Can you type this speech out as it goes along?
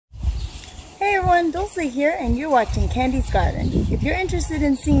Hey everyone, Dulce here, and you're watching Candy's Garden. If you're interested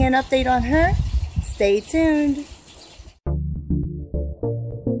in seeing an update on her, stay tuned.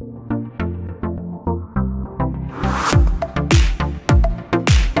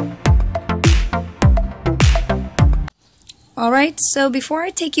 Alright, so before I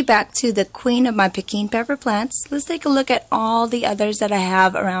take you back to the queen of my Piquin pepper plants, let's take a look at all the others that I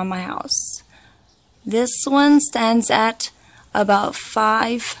have around my house. This one stands at about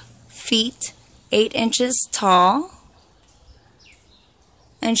 5 feet 8 inches tall,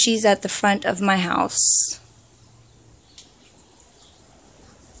 and she's at the front of my house.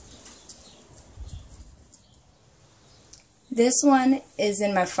 This one is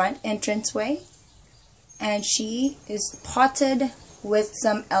in my front entranceway, and she is potted with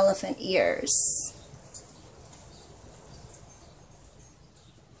some elephant ears.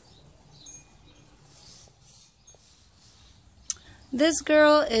 This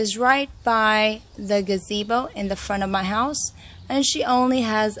girl is right by the gazebo in the front of my house, and she only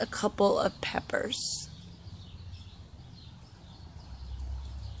has a couple of peppers.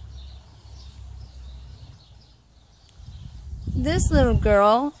 This little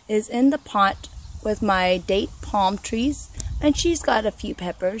girl is in the pot with my date palm trees, and she's got a few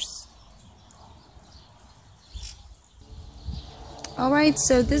peppers. Alright,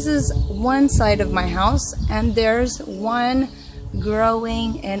 so this is one side of my house, and there's one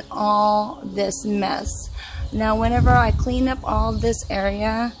growing in all this mess. Now whenever I clean up all this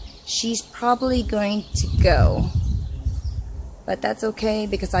area, she's probably going to go, but that's okay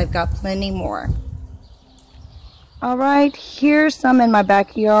because I've got plenty more. Alright, here's some in my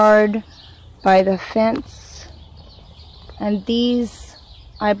backyard by the fence, and these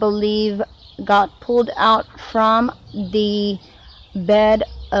I believe got pulled out from the bed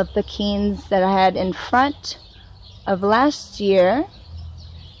of Piquins that I had in front of last year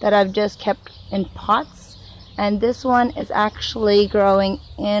that I've just kept in pots, and this one is actually growing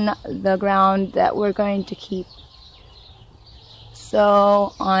in the ground that we're going to keep.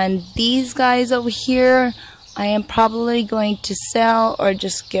 So on these guys over here, I am probably going to sell or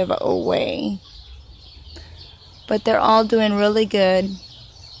just give away, but they're all doing really good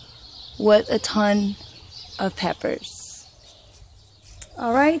with a ton of peppers.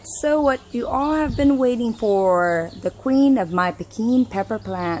 Alright, so what you all have been waiting for, the queen of my Piquin pepper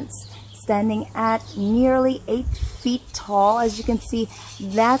plants, standing at nearly 8 feet tall. As you can see,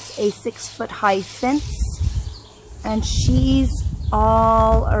 that's a 6-foot high fence, and she's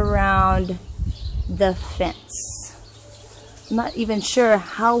all around the fence. I'm not even sure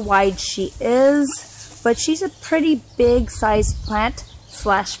how wide she is, but she's a pretty big sized plant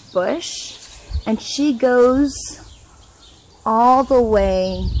slash bush, and she goes all the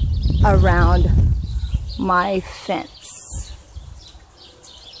way around my fence.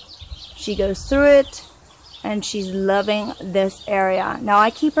 She goes through it, and she's loving this area. Now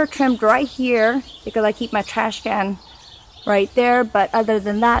I keep her trimmed right here because I keep my trash can right there, but other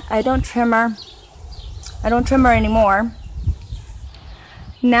than that, I don't trim her. I don't trim her anymore.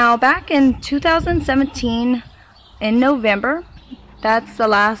 Now back in 2017 in November, that's the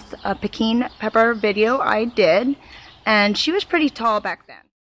last Piquin pepper video I did, and she was pretty tall back then.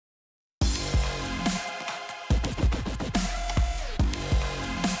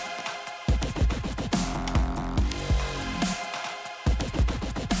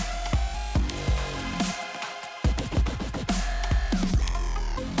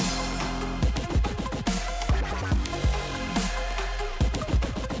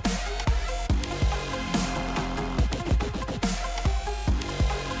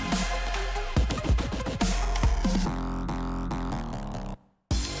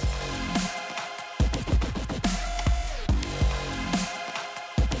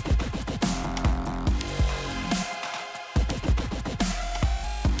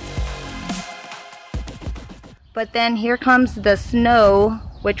 But then here comes the snow,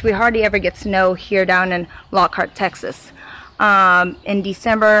 which we hardly ever get snow here down in Lockhart, Texas. In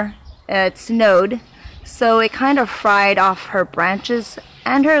December it snowed, so it kind of fried off her branches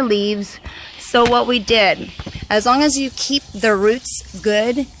and her leaves. So what we did, as long as you keep the roots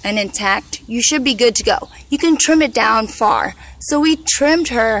good and intact, you should be good to go. You can trim it down far. So we trimmed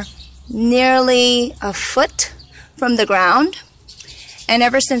her nearly a foot from the ground. And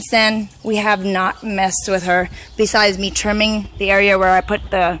ever since then, we have not messed with her, besides me trimming the area where I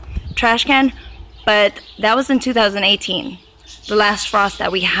put the trash can. But that was in 2018, the last frost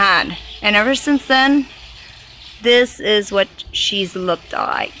that we had. And ever since then, this is what she's looked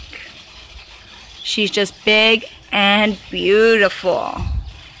like. She's just big and beautiful,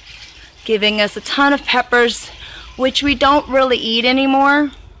 giving us a ton of peppers, which we don't really eat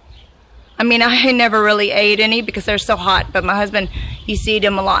anymore. I mean, I never really ate any because they're so hot, but my husband used to eat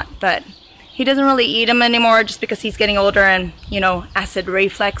them a lot, but he doesn't really eat them anymore just because he's getting older and, you know, acid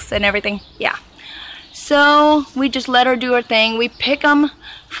reflux and everything. Yeah. So we just let her do her thing. We pick them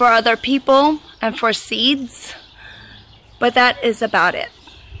for other people and for seeds, but that is about it.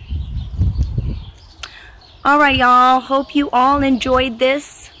 Alright, y'all. Hope you all enjoyed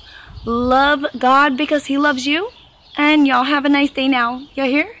this. Love God because He loves you. And y'all have a nice day now. You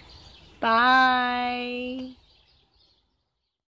hear? Bye.